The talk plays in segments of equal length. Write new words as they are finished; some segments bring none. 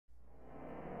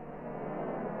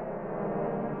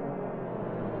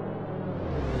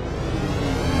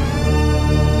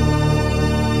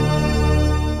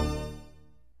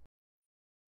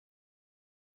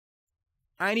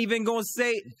I ain't even gonna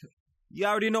say it. You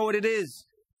already know what it is.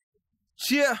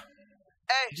 Cheer.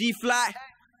 G-Fly.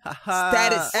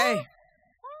 Status.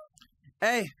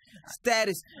 Hey.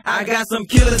 Status. I got some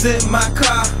killers in my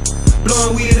car.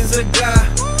 Blowing weed and cigar.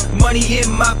 Money in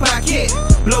my pocket.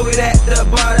 Blow it at the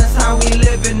bar. That's how we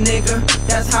livin', nigga.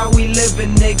 That's how we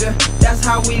livin', nigga. That's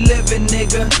how we livin',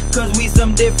 nigga. Cause we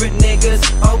some different niggas.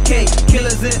 Okay,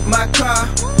 killers in my car.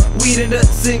 Weed in the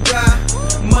cigar.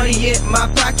 Money in my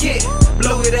pocket.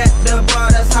 Blow it at the bar.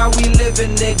 That's how we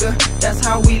livin', nigga. That's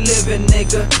how we livin',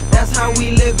 nigga. That's how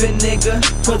we livin', nigga.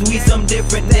 Cause we some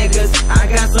different niggas. I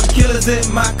got some killers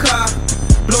in my car.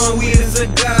 Blowing weed and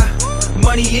cigar.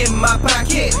 Money in my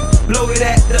pocket. Blow it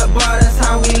at the bar. That's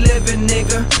how we livin',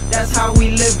 nigga. That's how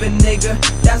we livin', nigga.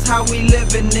 That's how we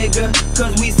livin', nigga.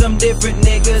 Cause we some different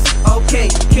niggas. Okay,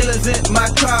 killers in my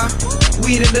car.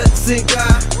 Weed in the cigar.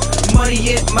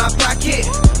 Money in my pocket.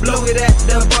 Blow it at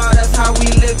the bar. That's how we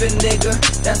livin', nigga.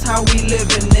 That's how we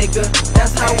livin', nigga.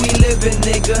 That's how we livin',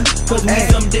 nigga. Cause we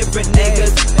some different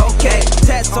niggas. Okay,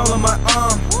 tats all on my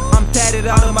arm. I'm tatted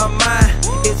out of my mind.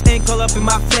 It's ink all up in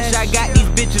my flesh. I got these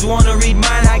bitches wanna read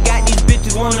mine. I got these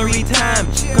bitches wanna read time.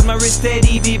 Cause my wrist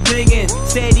steady be blingin',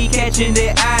 steady catching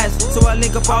their eyes. So I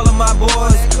link up all of my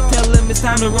boys. Tell them it's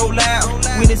time to roll out.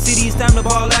 We in the city, it's time to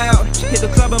ball out. Hit the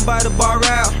club and buy the bar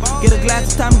out. Get a glass,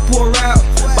 it's time to pour out.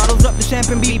 Bottles up, the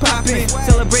champagne be poppin'.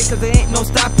 Celebrate cause there ain't no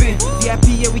stopping.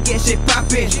 VIP, yeah, we get shit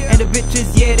poppin'. And the bitches,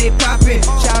 yeah, they poppin'.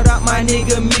 Shout out my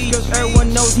nigga me, cause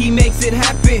everyone knows he makes it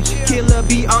happen. Killer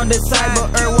be on the side, but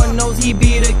everyone knows he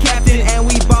be the captain. And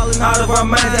we ballin' out of our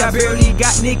minds. I barely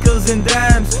got nickels and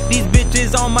dimes. These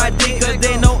bitches on my dick cause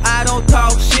they know I don't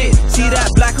talk shit. See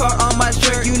that black heart on my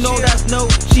shirt, you know that's no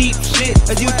cheap shit.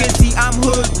 As you can see, I'm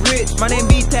hood rich. My name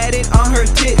be tatted on her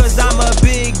tit. Cause I'm a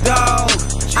big dog,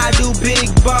 I do big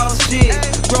boss shit.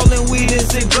 Rollin' weed and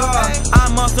cigar,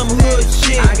 I'm on some hood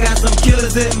shit. I got some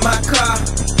killers in my car.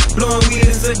 Blowing weed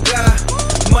and cigar.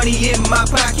 Money in my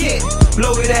pocket.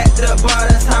 Blow it at the bar.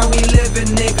 That's how we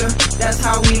livin', nigga. That's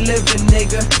how we livin',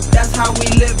 nigga. That's how we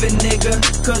livin', nigga.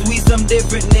 Cause we some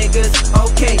different niggas.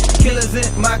 Okay, killers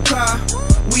in my car.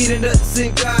 Weed in the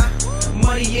cigar.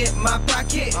 Money in my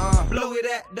pocket. Blow it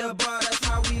at the bar. That's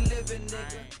how we livin',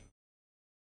 nigga.